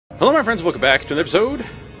Hello my friends, welcome back to another episode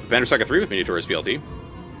of Banner Saga 3 with me, Notorious BLT.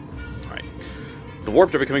 Alright. The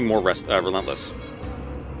warped are becoming more relentless.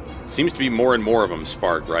 Seems to be more and more of them,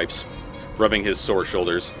 Spar gripes, rubbing his sore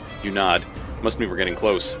shoulders. You nod. Must mean we're getting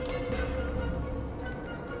close.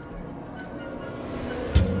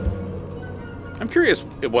 I'm curious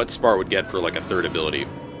what Spar would get for like a third ability.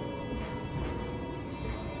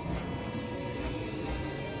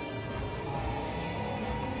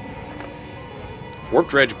 Warp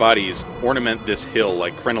dredge bodies ornament this hill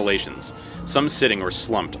like crenellations, some sitting or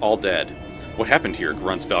slumped, all dead. What happened here?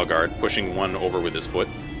 Grunts Valgard, pushing one over with his foot.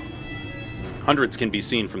 Hundreds can be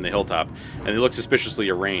seen from the hilltop, and they look suspiciously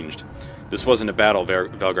arranged. This wasn't a battle,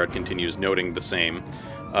 Valgard continues, noting the same.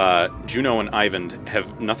 Juno and Ivan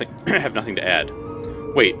have nothing to add.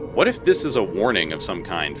 Wait, what if this is a warning of some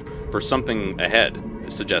kind? For something ahead,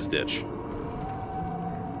 suggests Ditch.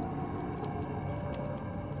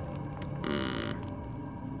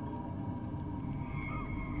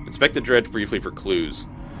 Inspect the dredge briefly for clues.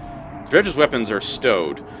 The dredge's weapons are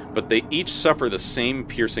stowed, but they each suffer the same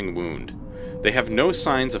piercing wound. They have no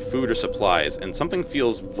signs of food or supplies, and something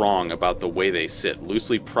feels wrong about the way they sit,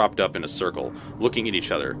 loosely propped up in a circle, looking at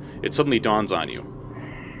each other. It suddenly dawns on you.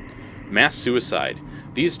 Mass suicide.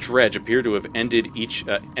 These dredge appear to have ended each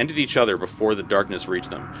other before the darkness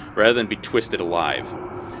reached them, rather than be twisted alive.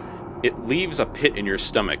 It leaves a pit in your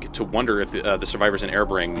stomach to wonder if the survivors in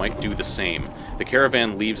Airbrang might do the same. The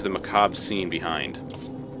caravan leaves the macabre scene behind.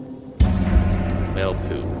 Well,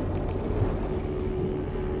 poo.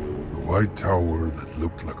 The white tower that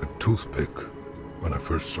looked like a toothpick when I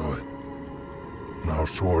first saw it now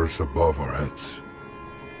soars above our heads,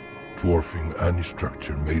 dwarfing any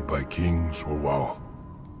structure made by kings or WoW.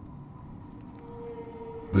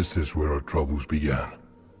 This is where our troubles began.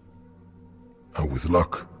 And with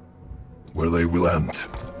luck, where they will end.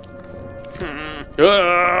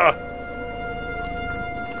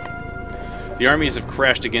 The armies have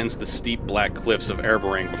crashed against the steep black cliffs of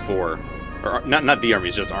Airbrang before. Or, not the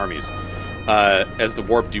armies, just armies. As the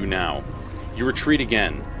warp do now. You retreat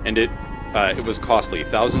again, and it was costly.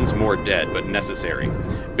 Thousands more dead, but necessary.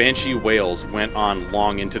 Banshee wails went on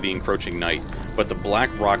long into the encroaching night, but the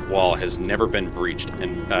black rock wall has never been breached,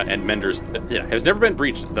 and menders has never been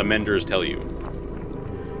breached, the menders tell you.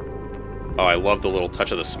 Oh, I love the little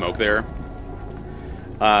touch of the smoke there.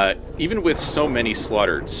 Even with so many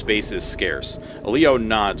slaughtered, space is scarce. Leo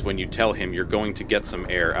nods when you tell him you're going to get some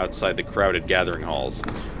air outside the crowded gathering halls.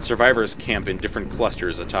 Survivors camp in different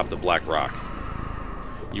clusters atop the black rock.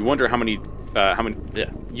 You wonder how many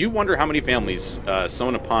families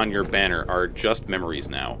sewn upon your banner are just memories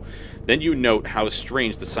now. Then you note how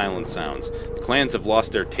strange the silence sounds. The clans have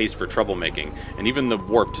lost their taste for troublemaking, and even the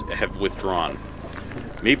warped have withdrawn.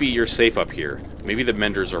 Maybe you're safe up here. Maybe the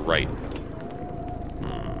menders are right.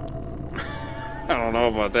 I don't know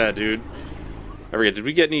about that, dude. I forget, did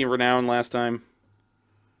we get any renown last time?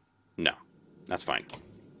 No. That's fine.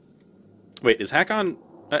 Wait, is Hakon...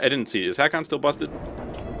 I didn't see. Is Hakon still busted?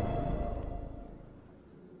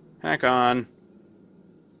 Hakon.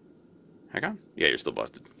 Hakon? Yeah, you're still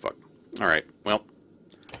busted. Fuck. Alright, well.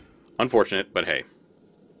 Unfortunate, but hey.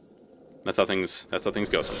 That's how things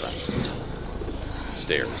go sometimes.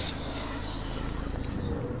 Stairs.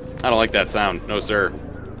 I don't like that sound. No, sir.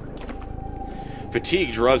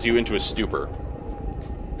 Fatigue draws you into a stupor.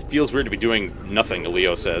 It feels weird to be doing nothing,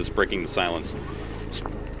 Leo says, breaking the silence.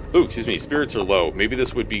 Ooh, excuse me. Spirits are low. Maybe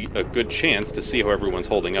this would be a good chance to see how everyone's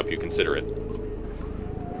holding up. You consider it.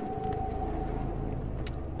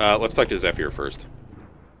 Let's talk to Zephyr first.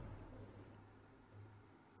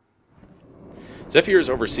 Zephyr is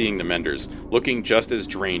overseeing the menders, looking just as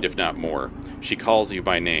drained, if not more. She calls you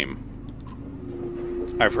by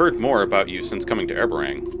name. I've heard more about you since coming to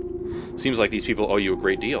Airbrang. Seems like these people owe you a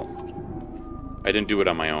great deal. I didn't do it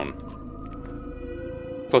on my own.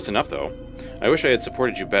 Close enough, though. I wish I had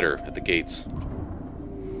supported you better at the gates.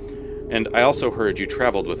 And I also heard you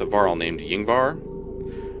traveled with a Varl named Yngvar.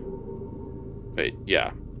 Wait,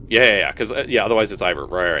 yeah. Yeah, because, otherwise it's Ivor.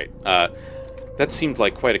 Right. That seemed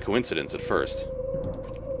like quite a coincidence at first.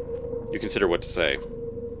 You consider what to say.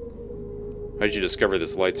 How did you discover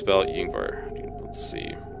this light spell? Yngvar. Let's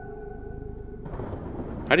see.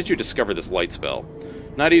 How did you discover this light spell?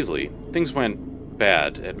 Not easily. Things went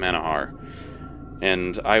bad at Manahar,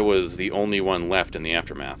 and I was the only one left in the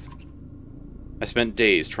aftermath. I spent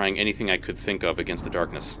days trying anything I could think of against the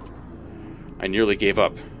darkness. I nearly gave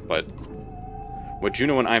up, but what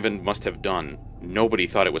Juno and Ivan must have done, nobody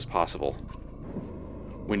thought it was possible.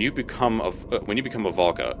 When you become a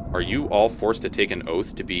Valka, are you all forced to take an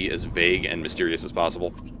oath to be as vague and mysterious as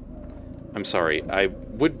possible? I'm sorry.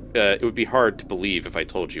 It would be hard to believe if I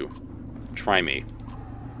told you. Try me.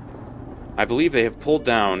 I believe they have pulled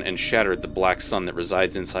down and shattered the black sun that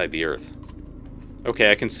resides inside the earth.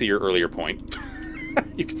 Okay, I can see your earlier point.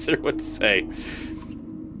 You consider what to say.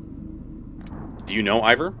 Do you know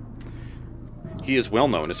Ivor? He is well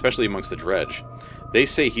known, especially amongst the dredge. They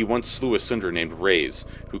say he once slew a Sundar named Raves,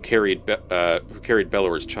 who carried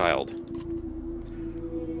Belor's child.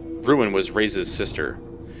 Ruin was Raze's sister.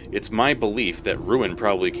 It's my belief that Ruin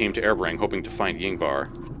probably came to Erebrang hoping to find Yngvar.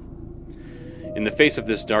 In the face of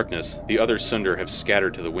this darkness, the other Sundar have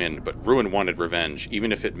scattered to the wind, but Ruin wanted revenge,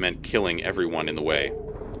 even if it meant killing everyone in the way.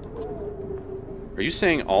 Are you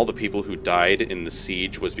saying all the people who died in the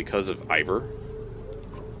siege was because of Ivor?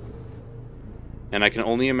 And I can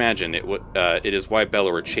only imagine it is why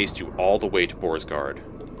Belor chased you all the way to Borsgard.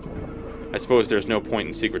 I suppose there's no point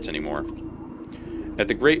in secrets anymore.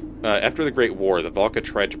 After the Great War, the Valka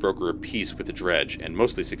tried to broker a peace with the dredge, and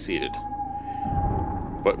mostly succeeded.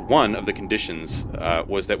 But one of the conditions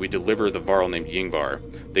was that we deliver the Varl named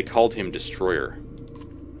Yngvar. They called him Destroyer.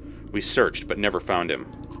 We searched, but never found him.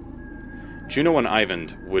 Juno and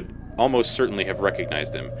Eyvind would almost certainly have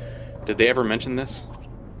recognized him. Did they ever mention this?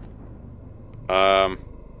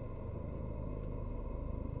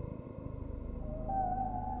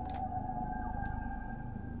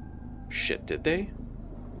 Shit, did they?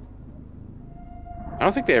 I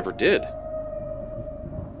don't think they ever did.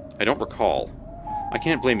 I don't recall. I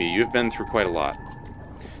can't blame you, you've been through quite a lot.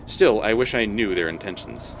 Still, I wish I knew their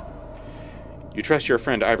intentions. You trust your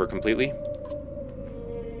friend Ivor completely?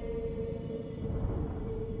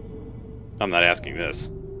 I'm not asking this.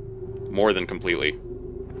 More than completely.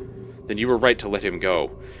 Then you were right to let him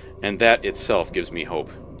go, and that itself gives me hope.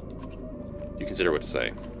 You consider what to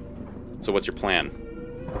say. So what's your plan?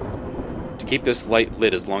 To keep this light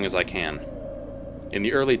lit as long as I can. In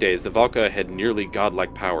the early days, the Valka had nearly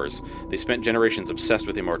godlike powers. They spent generations obsessed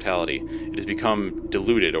with immortality. It has become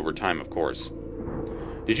diluted over time, of course.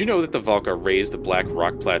 Did you know that the Valka raised the black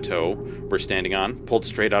rock plateau we're standing on, pulled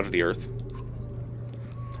straight out of the earth?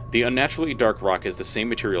 The unnaturally dark rock is the same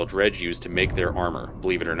material Dredge used to make their armor,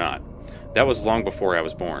 believe it or not. That was long before I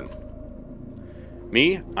was born.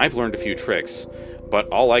 Me, I've learned a few tricks, but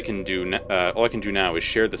all I can do now is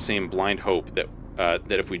share the same blind hope that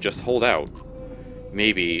if we just hold out,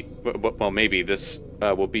 maybe this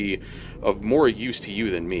will be of more use to you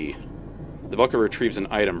than me. The Valka retrieves an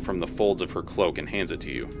item from the folds of her cloak and hands it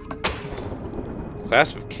to you.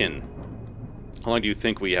 Clasp of Kin. How long do you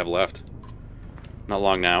think we have left? Not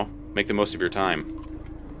long now. Make the most of your time.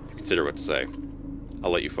 Consider what to say.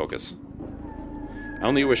 I'll let you focus. I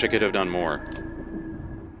only wish I could have done more.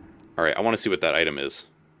 Alright, I want to see what that item is.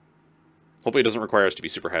 Hopefully it doesn't require us to be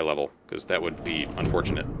super high level, because that would be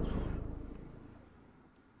unfortunate.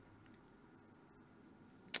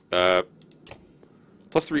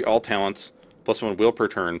 +3 all talents, +1 will per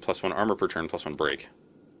turn, +1 armor per turn, +1 break.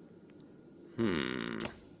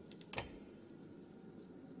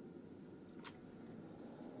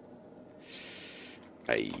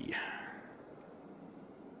 Aye.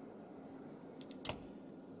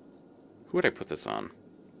 Who would I put this on?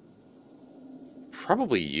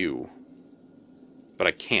 Probably you. But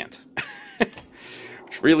I can't.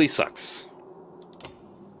 Which really sucks.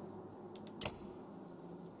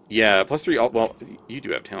 Yeah, +3 all... Well, you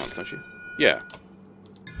do have talents, don't you? Yeah.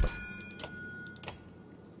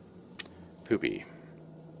 Poopy.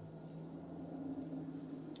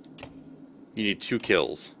 You need 2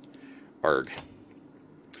 kills. Arg.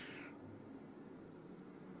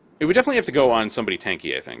 It would definitely have to go on somebody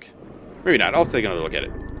tanky, I think. Maybe not. I'll take another look at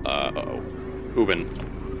it. Uh-oh. Ubin.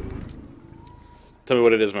 Tell me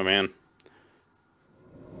what it is, my man.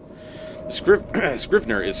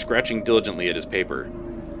 Scrivener is scratching diligently at his paper.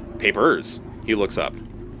 Papers? He looks up.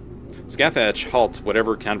 Scathach halts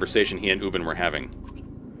whatever conversation he and Ubin were having.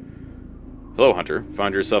 Hello, Hunter.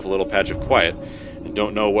 Found yourself a little patch of quiet and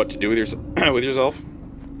don't know what to do with yourself?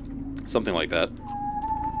 Something like that.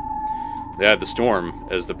 They had the storm,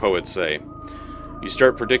 as the poets say. You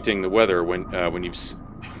start predicting the weather when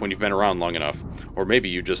you've been around long enough, or maybe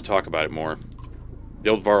you just talk about it more. The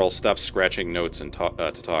old Varl stops scratching notes and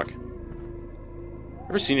to talk.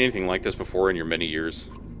 Ever seen anything like this before in your many years?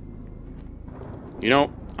 You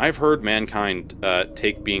know, I've heard mankind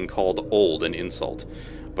take being called old an insult,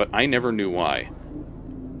 but I never knew why.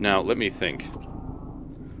 Now, let me think.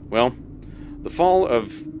 Well, the fall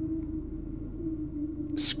of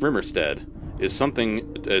Skrimmerstead is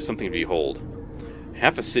something to behold.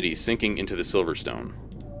 Half a city sinking into the Silverstone.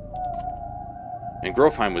 And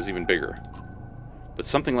Grofheim was even bigger. But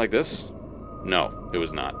something like this? No, it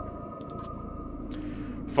was not.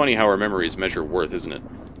 Funny how our memories measure worth, isn't it?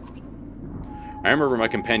 I remember my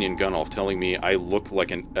companion Gunnulf telling me I looked like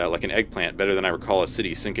an eggplant better than I recall a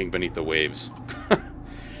city sinking beneath the waves.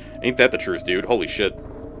 Ain't that the truth, dude? Holy shit.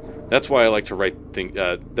 That's why I like to write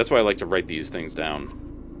these things down.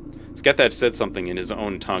 Skethad said something in his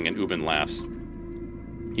own tongue, and Ubin laughs.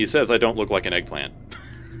 He says I don't look like an eggplant.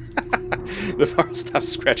 The Varl stops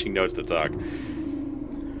scratching notes to talk.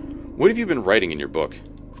 What have you been writing in your book?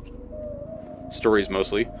 Stories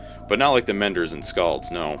mostly, but not like the Menders and Scalds,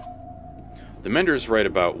 no. The Menders write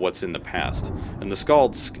about what's in the past, and the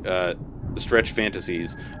Scalds stretch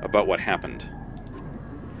fantasies about what happened.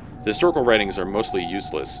 The historical writings are mostly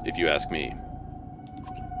useless, if you ask me.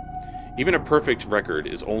 Even a perfect record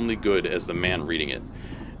is only good as the man reading it,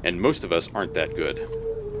 and most of us aren't that good.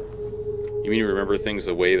 You mean you remember things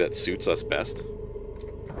the way that suits us best?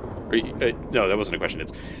 Or, no, that wasn't a question.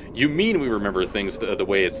 It's, you mean we remember things the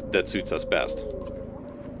way that suits us best.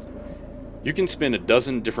 You can spin a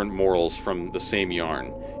dozen different morals from the same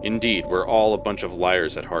yarn. Indeed, we're all a bunch of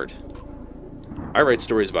liars at heart. I write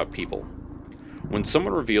stories about people. When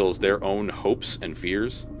someone reveals their own hopes and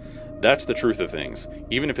fears, that's the truth of things,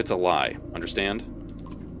 even if it's a lie. Understand?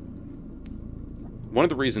 One of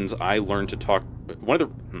the reasons I learned to talk...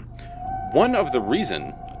 One of the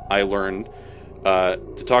reason I learned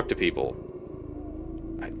to talk to people...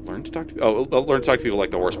 I learned to talk to... Oh, I learned to talk to people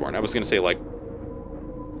like the Horseborn. I was going to say, like...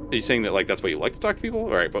 Are you saying that, like, that's why you like to talk to people?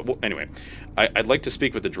 Alright, but well, anyway. I'd like to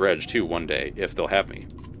speak with the Dredge, too, one day, if they'll have me.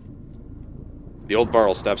 The old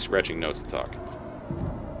Varl stops scratching notes to talk.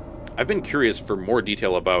 I've been curious for more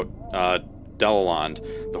detail about Dalaland,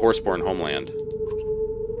 the Horseborn homeland.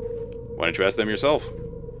 Why don't you ask them yourself?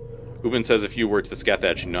 Ubin says a few words to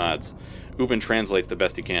Skethad. She nods. Ubin translates the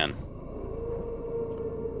best he can.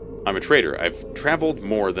 I'm a trader. I've traveled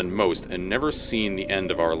more than most and never seen the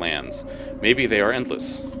end of our lands. Maybe they are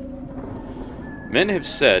endless. Men have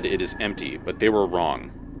said it is empty, but they were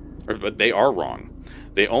wrong. But they are wrong.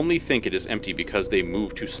 They only think it is empty because they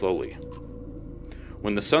move too slowly.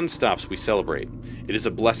 When the sun stops, we celebrate. It is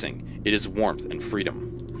a blessing. It is warmth and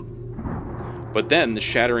freedom. But then the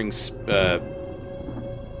shattering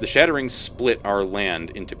split our land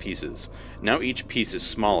into pieces. Now each piece is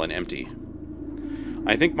small and empty.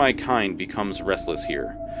 I think my kind becomes restless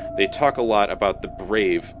here. They talk a lot about the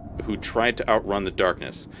brave who tried to outrun the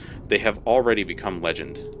darkness. They have already become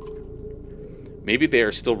legend. Maybe they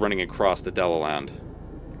are still running across the Dalaland.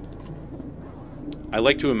 I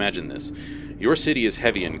like to imagine this. Your city is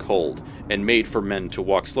heavy and cold, and made for men to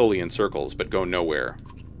walk slowly in circles, but go nowhere.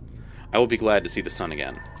 I will be glad to see the sun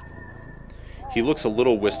again. He looks a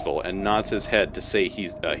little wistful, and nods his head to say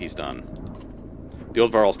he's done. The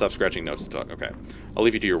old Varl stops scratching notes to talk. Okay. I'll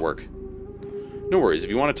leave you to your work. No worries. If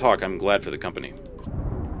you want to talk, I'm glad for the company.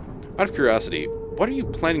 Out of curiosity, what are you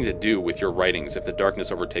planning to do with your writings if the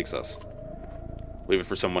darkness overtakes us? Leave it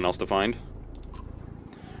for someone else to find?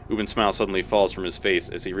 Ubin's smile suddenly falls from his face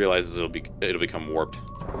as he realizes it'll become warped.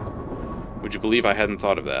 Would you believe I hadn't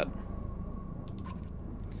thought of that?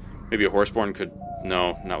 Maybe a Horseborn could...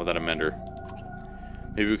 No, not without a Mender.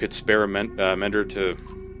 Maybe we could spare a Mender to...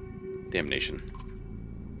 Damnation.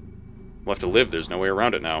 We'll have to live. There's no way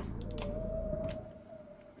around it now.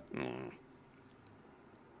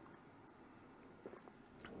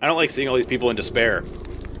 I don't like seeing all these people in despair.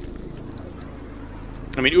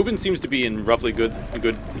 I mean, Ubin seems to be in roughly good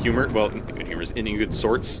humor. Well, good humor, in good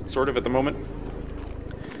sorts, sort of, at the moment.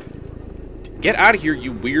 Get out of here,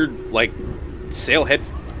 you weird, like, sailhead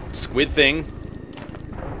squid thing.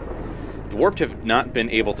 The Warped have not been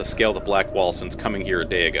able to scale the Black Wall since coming here a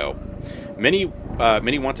day ago. Many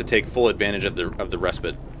want to take full advantage of the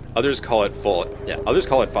respite. Others call it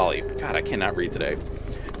folly. God, I cannot read today.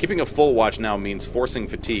 Keeping a full watch now means forcing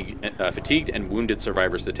fatigued and wounded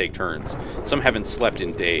survivors to take turns. Some haven't slept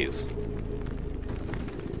in days.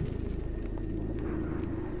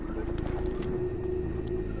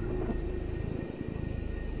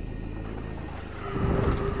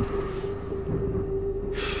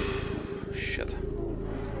 Shit.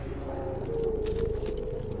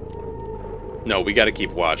 No, we gotta keep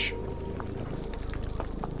watch.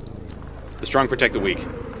 The strong protect the weak.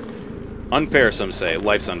 Unfair, some say.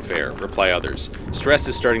 Life's unfair, reply others. Stress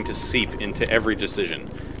is starting to seep into every decision.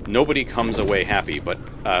 Nobody comes away happy, but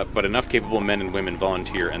enough capable men and women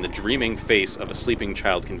volunteer, and the dreaming face of a sleeping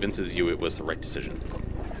child convinces you it was the right decision.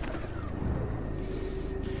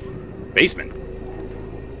 Basement.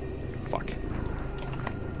 Fuck.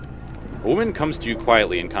 A woman comes to you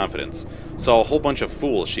quietly in confidence. Saw a whole bunch of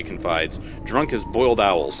fools, she confides. Drunk as boiled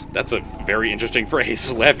owls. That's a very interesting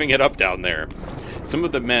phrase. Laughing it up down there. Some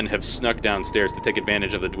of the men have snuck downstairs to take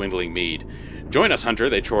advantage of the dwindling mead. Join us, Hunter,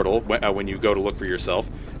 they chortle when you go to look for yourself.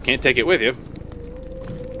 Can't take it with you.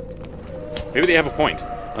 Maybe they have a point.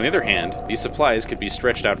 On the other hand, these supplies could be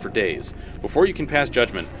stretched out for days. Before you can pass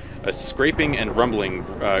judgment, a scraping and rumbling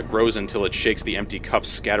grows until it shakes the empty cups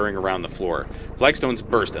scattering around the floor. Flagstones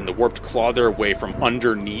burst, and the warped claw their way from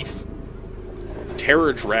underneath.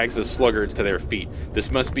 Terror drags the sluggards to their feet. This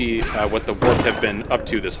must be what the warped have been up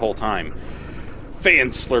to this whole time.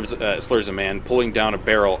 Fan, slurs a man, pulling down a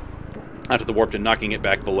barrel onto the warped and knocking it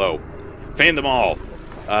back below. Fan them all!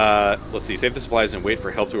 Let's see. Save the supplies and wait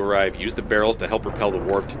for help to arrive. Use the barrels to help repel the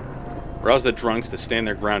warped. Rouse the drunks to stand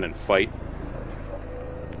their ground and fight.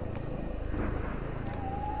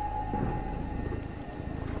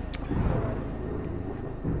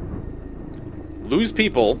 Lose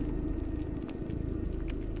people.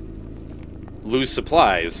 Lose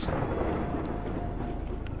supplies.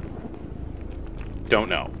 Don't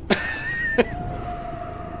know.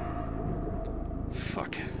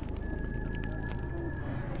 Fuck.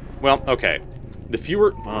 Well, okay. The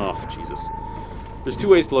fewer... Oh, Jesus. There's two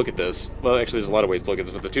ways to look at this. Well, actually, there's a lot of ways to look at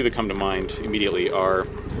this, but the two that come to mind immediately are...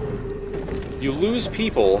 You lose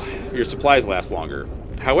people, your supplies last longer.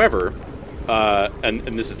 However,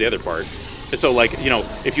 and this is the other part. So, like, you know,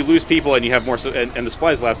 if you lose people and you have more... And the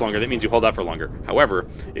supplies last longer, that means you hold out for longer. However,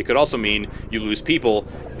 it could also mean you lose people,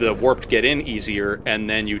 the warped get in easier, and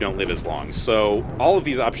then you don't live as long. So, all of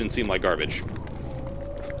these options seem like garbage.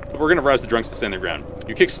 We're going to rouse the drunks to stand their ground.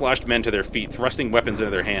 You kick sloshed men to their feet, thrusting weapons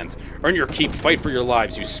into their hands. Earn your keep, fight for your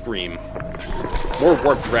lives, you scream. More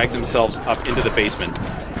warp drag themselves up into the basement.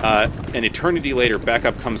 An eternity later,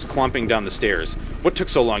 backup comes clomping down the stairs. What took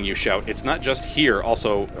so long, you shout? It's not just here,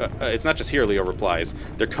 it's not just here, Leo replies.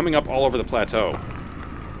 They're coming up all over the plateau.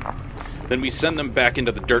 Then we send them back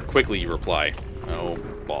into the dirt quickly, you reply. Oh,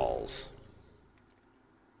 balls.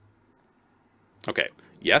 Okay.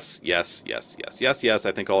 Yes, yes, yes, yes, yes, yes.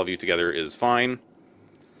 I think all of you together is fine.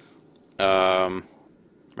 Right,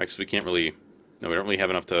 because we can't really... No, we don't really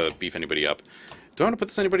have enough to beef anybody up. Do I want to put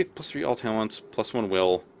this anybody? +3 all talents, +1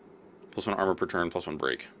 will, +1 armor per turn, +1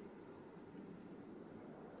 break.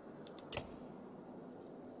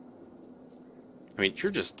 I mean,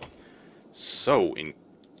 you're just so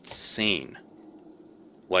insane.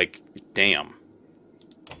 Like, damn.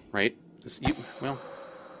 Right? Well...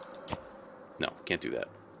 No, can't do that.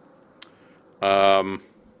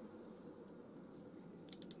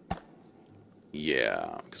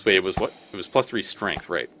 Yeah. Because wait, it was what? It was +3 strength,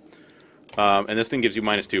 right. And this thing gives you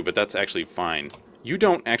 -2, but that's actually fine. You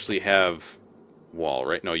don't actually have wall,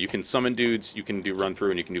 right? No, you can summon dudes, you can do run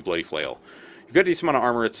through, and you can do bloody flail. You've got a decent amount of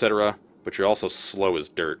armor, etc., but you're also slow as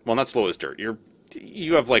dirt. Well, not slow as dirt.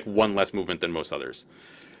 You have like 1 less movement than most others.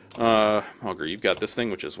 Augur, you've got this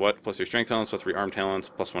thing, which is what? +3 strength talents, +3 arm talents,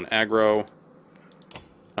 +1 aggro.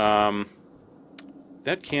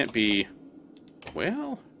 That can't be...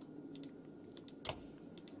 Well...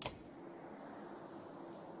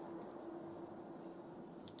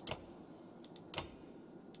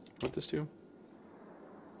 What this do?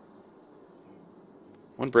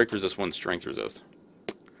 1 break resist, 1 strength resist.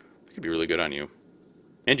 That could be really good on you.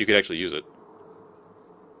 And you could actually use it.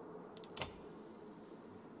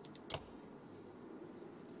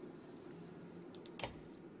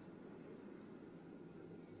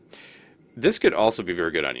 This could also be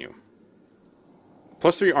very good on you.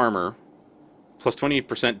 +3 armor,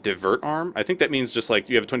 +20% divert arm. I think that means just like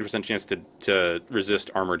you have a 20% chance to resist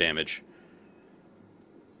armor damage.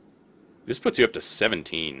 This puts you up to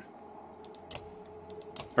 17.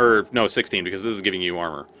 Or, no, 16, because this is giving you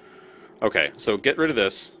armor. Okay, so get rid of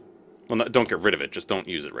this. Well, no, don't get rid of it, just don't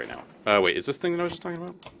use it right now. Wait, is this thing that I was just talking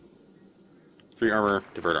about? 3 armor,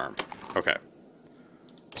 divert arm. Okay.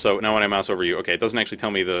 So, now when I mouse over you, okay, it doesn't actually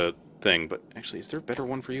tell me the thing, but actually, is there a better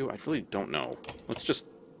one for you? I really don't know. Let's just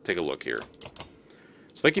take a look here.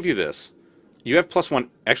 So if I give you this, you have +1,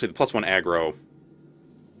 actually the +1 aggro.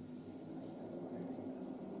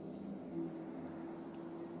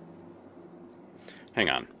 Hang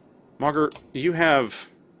on. Mauger, you have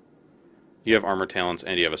armor talents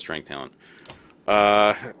and you have a strength talent.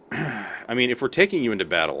 I mean, if we're taking you into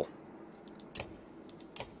battle,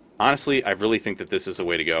 honestly, I really think that this is the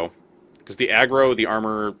way to go. Because the aggro, the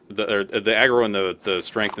armor, the aggro and the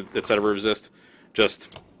strength, etc. resist,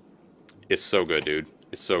 just is so good, dude.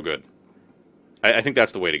 It's so good. I think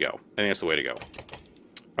that's the way to go. I think that's the way to go.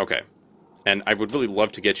 Okay. And I would really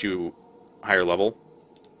love to get you higher level.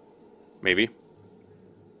 Maybe.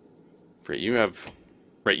 Right, you have...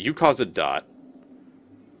 Right, you cause a dot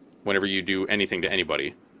whenever you do anything to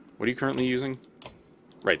anybody. What are you currently using?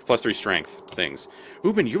 Right, the +3 strength things.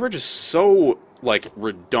 Ubin, you are just so... like,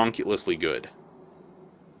 redonkulously good.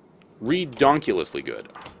 Redonkulously good.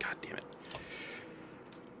 Oh, god damn it.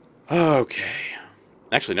 Okay.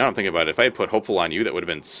 Actually, now I'm thinking about it, if I had put hopeful on you, that would have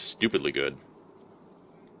been stupidly good.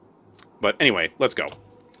 But anyway, let's go.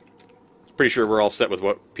 Pretty sure we're all set with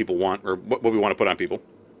what people want, or what we want to put on people.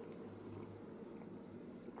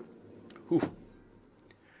 Whew.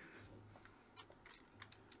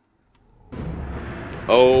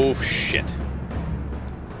 Oh, shit.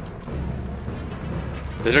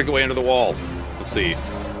 They took away under the wall. Let's see.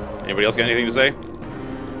 Anybody else got anything to say?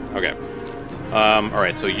 Okay.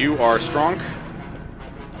 Alright, so you are strong.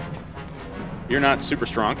 You're not super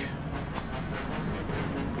strong.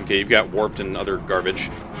 Okay, you've got warped and other garbage.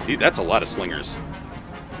 Dude, that's a lot of slingers.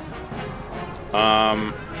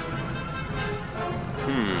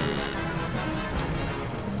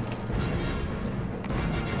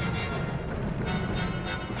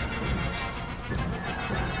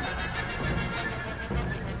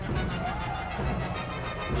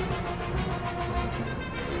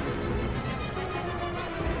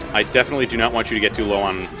 I definitely do not want you to get too low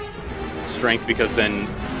on strength, because then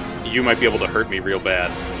you might be able to hurt me real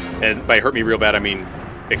bad. And by hurt me real bad, I mean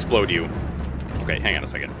explode you. Okay, hang on a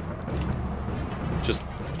second. Just,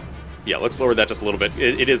 yeah, let's lower that just a little bit.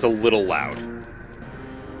 It is a little loud.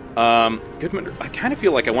 Goodmender, I kind of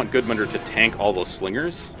feel like I want Goodmender to tank all those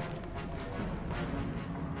slingers.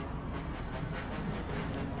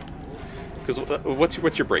 Because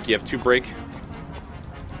what's your break? You have 2 break?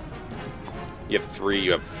 You have 3,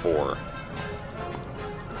 you have 4.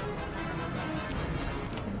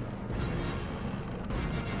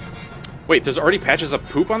 Wait, there's already patches of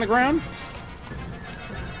poop on the ground?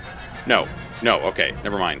 No. No, okay,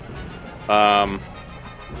 never mind.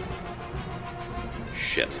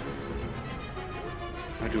 Shit.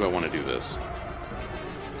 How do I want to do this?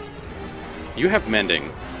 You have mending.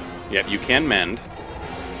 Yeah, you can mend.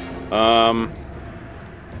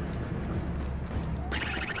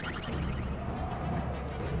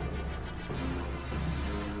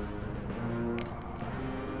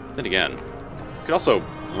 Then again, you could also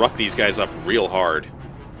rough these guys up real hard.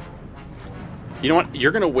 You know what?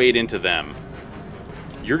 You're going to wade into them.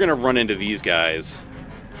 You're going to run into these guys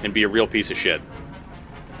and be a real piece of shit.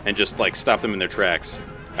 And just, like, stop them in their tracks.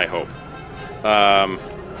 I hope.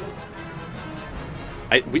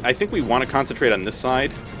 I think we want to concentrate on this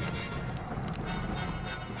side.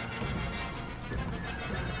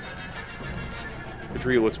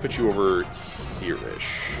 Adria, let's put you over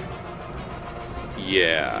here-ish.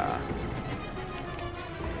 Yeah.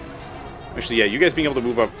 Actually, yeah, you guys being able to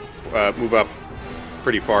move up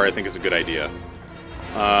pretty far, I think is a good idea.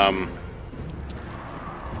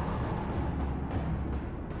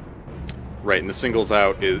 Right, and the singles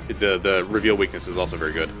out is the reveal weakness is also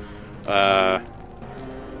very good. I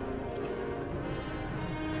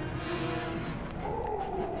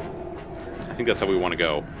think that's how we want to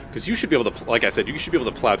go, because you should be able to, like I said, you should be able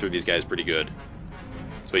to plow through these guys pretty good.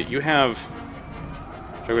 So wait, you have.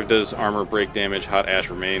 Shockwave does armor break damage, hot ash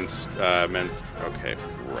remains, okay,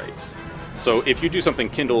 right. So if you do something,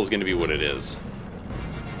 Kindle is going to be what it is.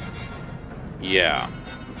 Yeah.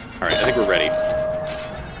 Alright, I think we're ready.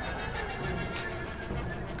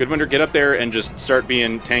 Goodwinder, get up there and just start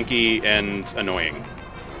being tanky and annoying.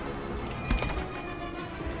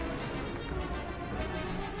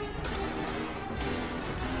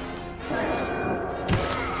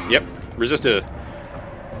 Yep, resistify.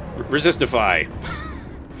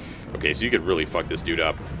 Okay, so you could really fuck this dude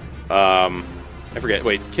up. I forget.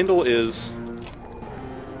 Wait, Kindle is...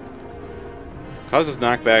 Causes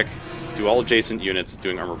knockback to all adjacent units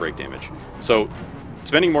doing armor break damage. So,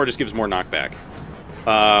 spending more just gives more knockback.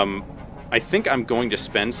 I think I'm going to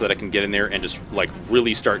spend so that I can get in there and just, like,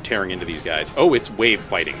 really start tearing into these guys. Oh, it's wave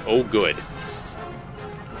fighting. Oh, good.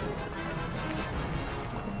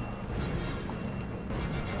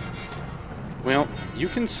 Well, you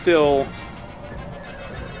can still...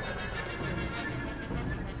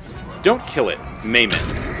 Don't kill it. Maim it.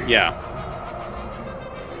 Yeah.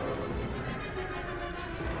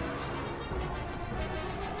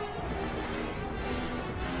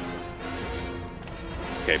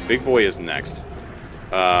 Okay, Big Boy is next.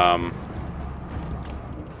 If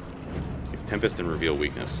Tempest and Reveal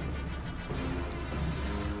Weakness.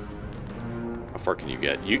 How far can you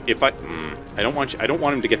get? I don't want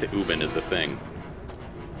him to get to Ubin is the thing.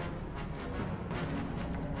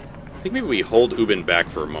 I think maybe we hold Ubin back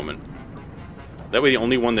for a moment. That way the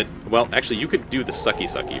only one that... Well, actually, you could do the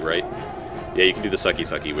sucky, right? Yeah, you can do the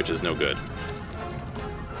sucky, which is no good.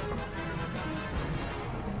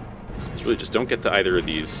 It's really just don't get to either of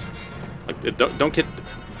these. Like,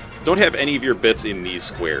 don't have any of your bits in these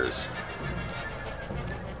squares.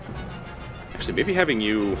 Actually, maybe having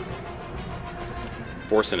you...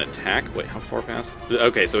 force an attack. Wait, how far past?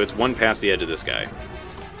 Okay, so it's one past the edge of this guy.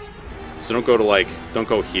 So don't go to, like, don't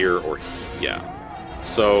go here or yeah.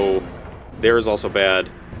 So there is also bad.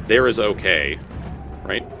 There is okay,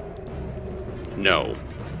 right? No.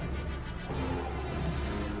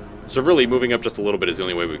 So really, moving up just a little bit is the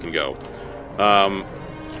only way we can go.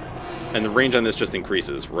 And the range on this just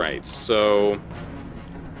increases, right? So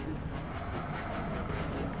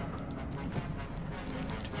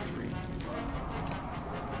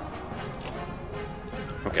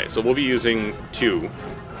okay, so we'll be using 2 to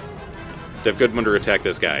have Goodmunder attack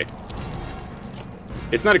this guy.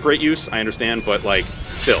 It's not a great use, I understand, but, like,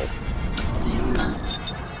 still.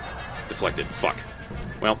 Deflected. Fuck.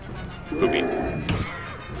 Well, poopy.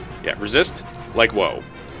 Yeah, resist like whoa.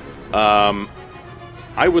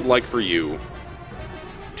 I would like for you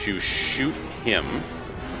to shoot him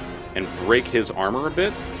and break his armor a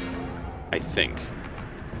bit, I think.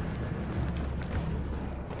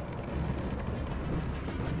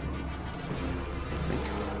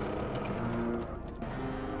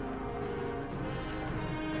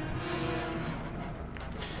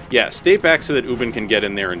 Yeah, stay back so that Ubin can get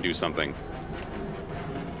in there and do something. Do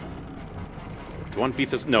you want to beat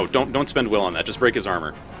this? No, don't spend will on that. Just break his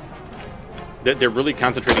armor. They're really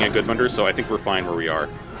concentrating on Goodmunder, so I think we're fine where we are.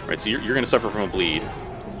 Right, so you're going to suffer from a bleed.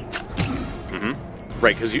 Mm-hmm.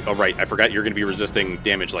 Right, because you... Oh, right, I forgot you're going to be resisting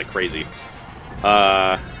damage like crazy.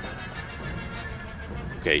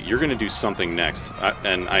 Okay, you're going to do something next.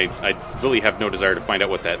 And I really have no desire to find out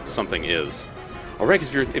what that something is. All right,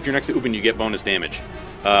 because if you're next to Ubin, you get bonus damage.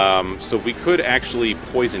 So we could actually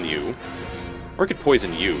poison you. Or I could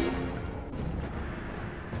poison you.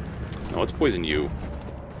 No, let's poison you.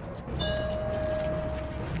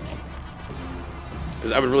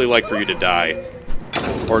 Because I would really like for you to die.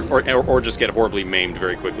 Or just get horribly maimed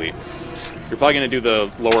very quickly. You're probably going to do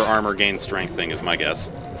the lower armor gain strength thing, is my guess.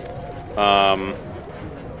 I'm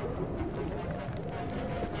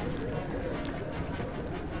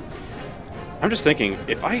just thinking,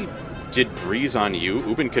 if I did Breeze on you,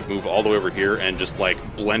 Ubin could move all the way over here and just, like,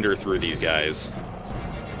 blender through these guys.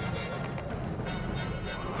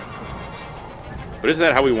 But is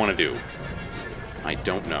that how we want to do? I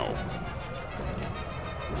don't know.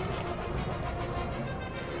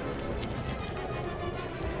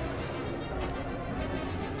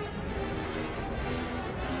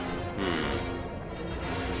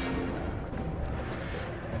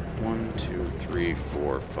 One, two, three,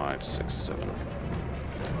 4, 5, 6, 7.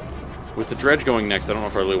 With the dredge going next, I don't know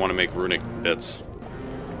if I really want to make runic bits.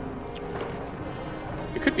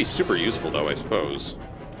 It could be super useful, though, I suppose.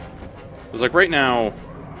 Because, like, right now...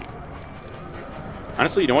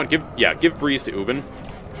 Honestly, you know what? Give Breeze to Ubin.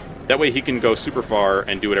 That way he can go super far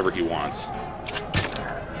and do whatever he wants.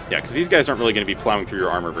 Yeah, because these guys aren't really going to be plowing through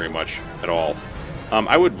your armor very much at all.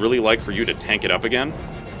 I would really like for you to tank it up again.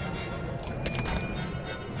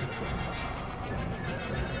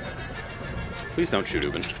 Please don't shoot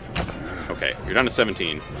Ubin. Okay, you're down to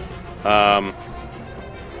 17.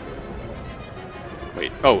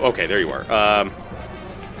 Wait. Oh, okay, there you are.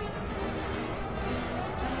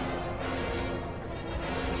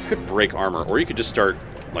 You could break armor, or you could just start,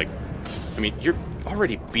 like... I mean, you're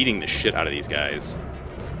already beating the shit out of these guys.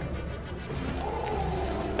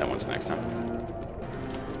 That one's next, huh?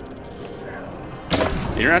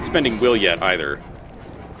 And you're not spending will yet, either.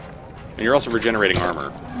 And you're also regenerating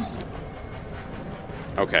armor.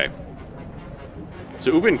 Okay.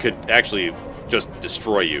 So Ubin could actually just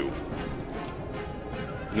destroy you.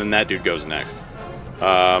 And then that dude goes next.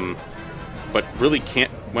 But really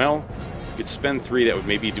can't... Well, you could spend 3, that would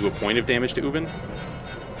maybe do a point of damage to Ubin.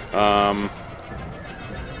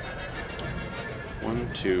 1,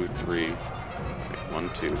 2, 3... 1,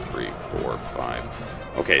 2, 3, 4,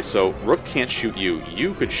 5. Okay, so Rook can't shoot you.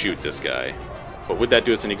 You could shoot this guy. But would that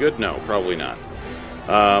do us any good? No, probably not.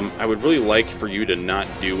 I would really like for you to not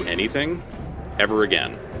do anything ever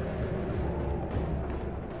again.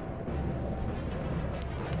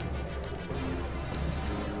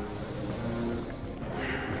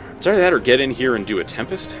 It's either that or get in here and do a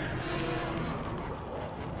Tempest.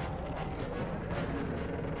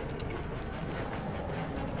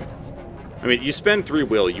 I mean, you spend 3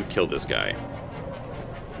 will, you kill this guy.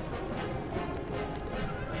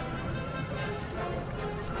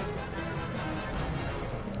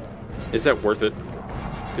 Is that worth it?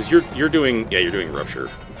 Because you're doing... Yeah, you're doing Rupture.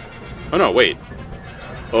 Oh, no, wait.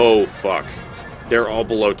 Oh, fuck. They're all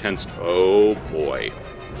below 10... Oh, boy.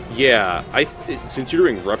 Yeah, since you're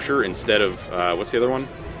doing Rupture instead of... what's the other one?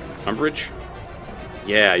 Umbrage?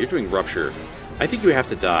 Yeah, you're doing Rupture. I think you have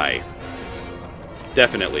to die.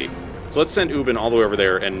 Definitely. So let's send Ubin all the way over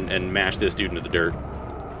there and mash this dude into the dirt.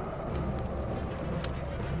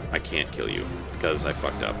 I can't kill you because I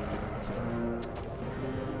fucked up.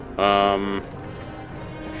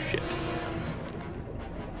 Shit.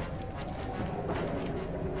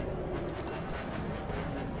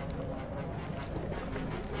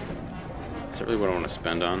 Is that really what I want to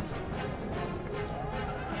spend on?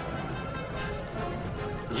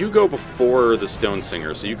 You go before the Stone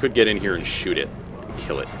Singer, so you could get in here and shoot it and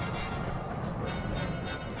kill it.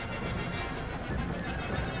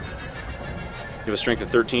 You have a strength of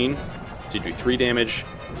 13, so you do 3 damage.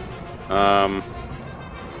 How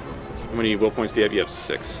many will points do you have? You have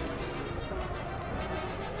 6.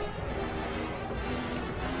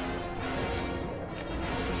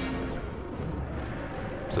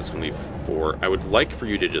 So this will leave 4. I would like for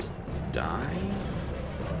you to just die.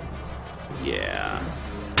 Yeah.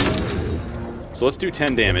 So let's do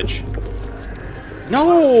 10 damage.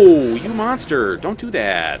 No! You monster! Don't do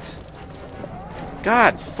that!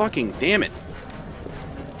 God fucking damn it!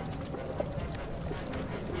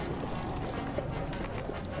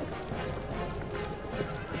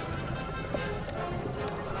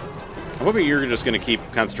 I'm hoping you're just going to keep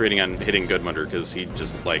concentrating on hitting Gudmundur, because he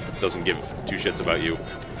just, like, doesn't give 2 shits about you.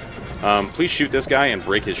 Please shoot this guy and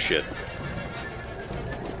break his shit.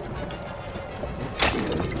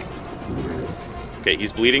 Okay,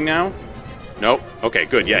 he's bleeding now? Nope. Okay,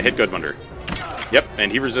 good. Yeah, hit Gudmundur. Yep,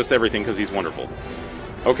 and he resists everything because he's wonderful.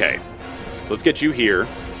 Okay, so let's get you here.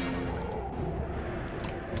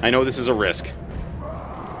 I know this is a risk,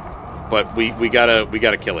 but we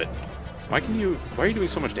gotta kill it. Why are you doing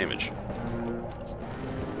so much damage?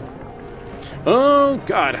 Oh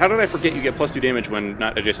god, how did I forget you get +2 damage when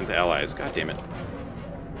not adjacent to allies? God damn it.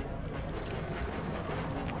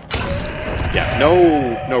 Yeah,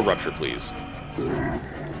 no rupture, please.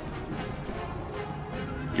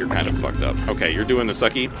 You're kind of fucked up. Okay, you're doing the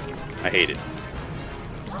sucky. I hate it.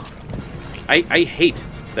 I hate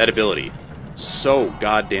that ability so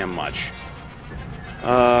goddamn much.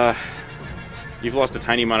 You've lost a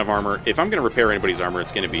tiny amount of armor. If I'm gonna repair anybody's armor,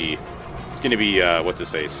 it's gonna be what's his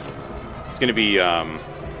face? It's gonna be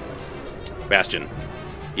Bastion.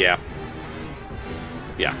 Yeah.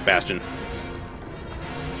 Yeah, Bastion.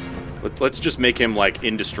 Let's just make him like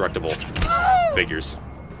indestructible. Figures.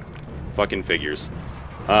 Fucking figures.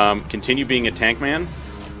 Continue being a tank man.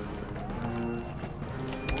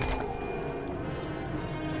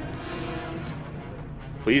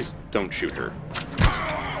 Please don't shoot her.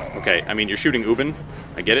 Okay, I mean, you're shooting Ubin.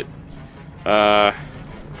 I get it.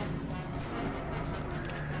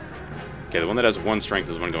 Okay, the one that has 1 strength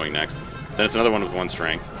is the one going next. Then it's another one with 1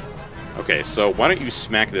 strength. Okay, so why don't you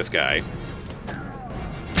smack this guy?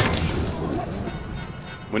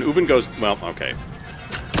 When Ubin goes... Well, okay.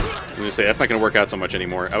 I'm going to say, that's not going to work out so much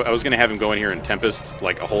anymore. I was going to have him go in here and Tempest,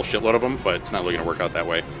 like, a whole shitload of them, but it's not really going to work out that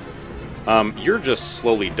way. You're just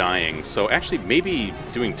slowly dying, so actually maybe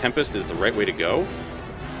doing Tempest is the right way to go.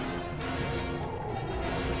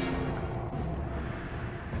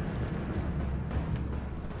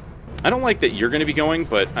 I don't like that you're going to be going,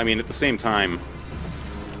 but, I mean, at the same time,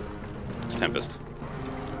 it's Tempest.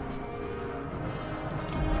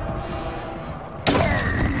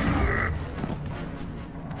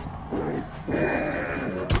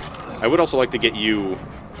 I would also like to get you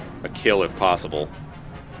a kill if possible.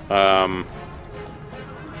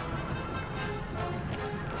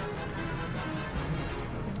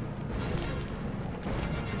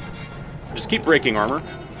 Just keep breaking armor.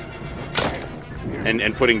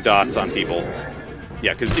 And putting dots on people.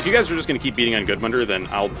 Yeah, because if you guys are just going to keep beating on Gudmundur, then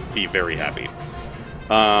I'll be very happy.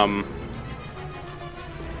 I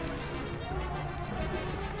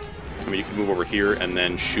mean, you can move over here and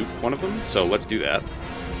then shoot one of them, so let's do that.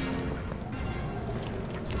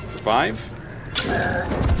 For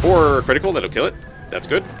 5. Or critical, that'll kill it. That's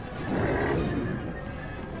good.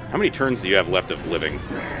 How many turns do you have left of living?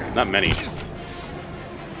 Not many.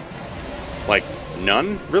 Like,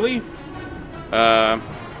 none, really?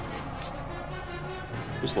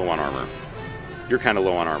 Who's low on armor? You're kind of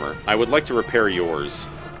low on armor. I would like to repair yours,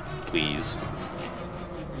 please.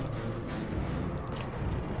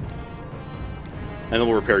 And then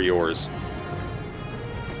we'll repair yours.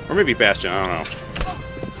 Or maybe Bastion, I don't know.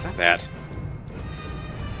 It's not that.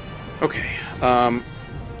 Okay,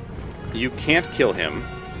 you can't kill him.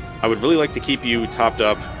 I would really like to keep you topped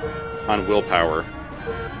up on willpower.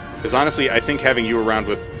 Because honestly, I think having you around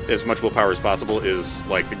with as much willpower as possible is,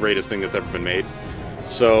 like, the greatest thing that's ever been made.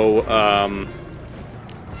 So,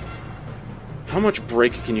 how much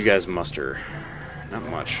break can you guys muster? Not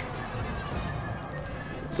much.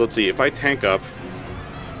 So let's see, if I tank up,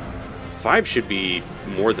 5 should be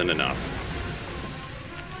more than enough.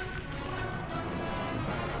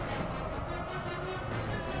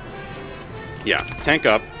 Yeah, tank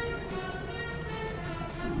up.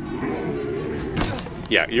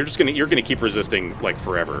 Yeah, you're gonna keep resisting like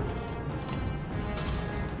forever.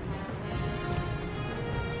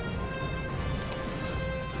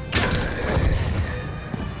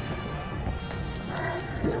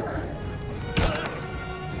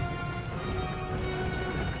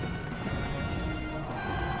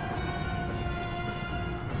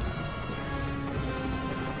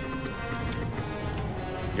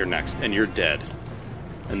 You're next, and you're dead.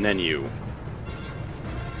 And then you.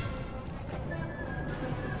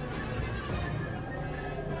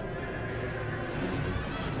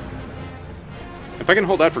 If I can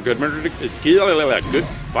hold out for Goodmender to... Good...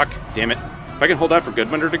 Fuck. Damn it. If I can hold out for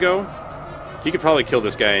Goodmender to go, he could probably kill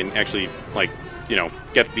this guy and actually, like, you know,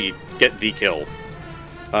 get the kill.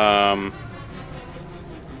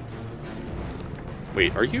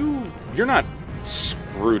 Wait, are you... You're not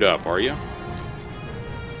screwed up, are you?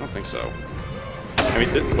 I don't think so. I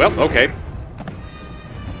mean, well, okay.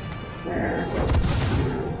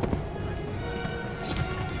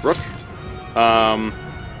 Rook.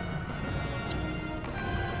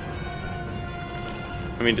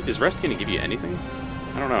 I mean, is rest going to give you anything?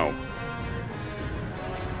 I don't know.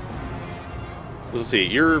 Let's see,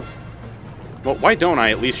 you're... Well, why don't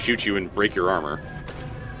I at least shoot you and break your armor?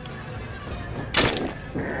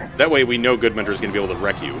 That way we know Goodmender is going to be able to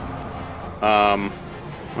wreck you.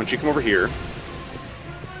 Why don't you come over here?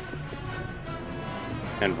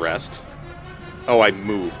 And rest. Oh, I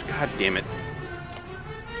moved. God damn it.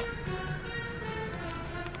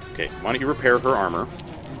 Okay, why don't you repair her armor?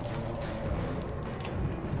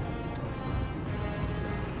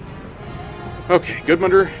 Okay,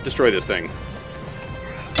 Goodmender, destroy this thing.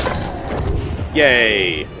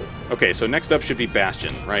 Yay! Okay, so next up should be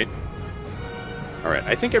Bastion, right? Alright,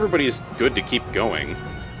 I think everybody's good to keep going.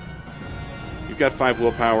 You've got 5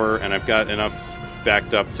 willpower, and I've got enough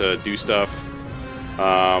backed up to do stuff.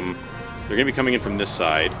 They're going to be coming in from this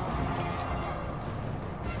side.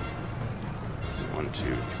 So 1,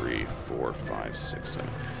 2, 3, 4, 5, 6, 7.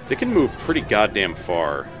 They can move pretty goddamn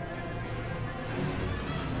far.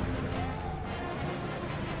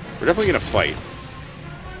 We're definitely going to fight.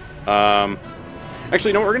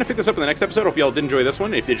 Actually, no, we're going to pick this up in the next episode. Hope you all did enjoy this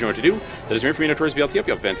one. If you did, you know what to do. That is me from me, Notorious BLT. Hope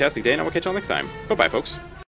you have a fantastic day, and I will catch you all next time. Bye-bye, folks.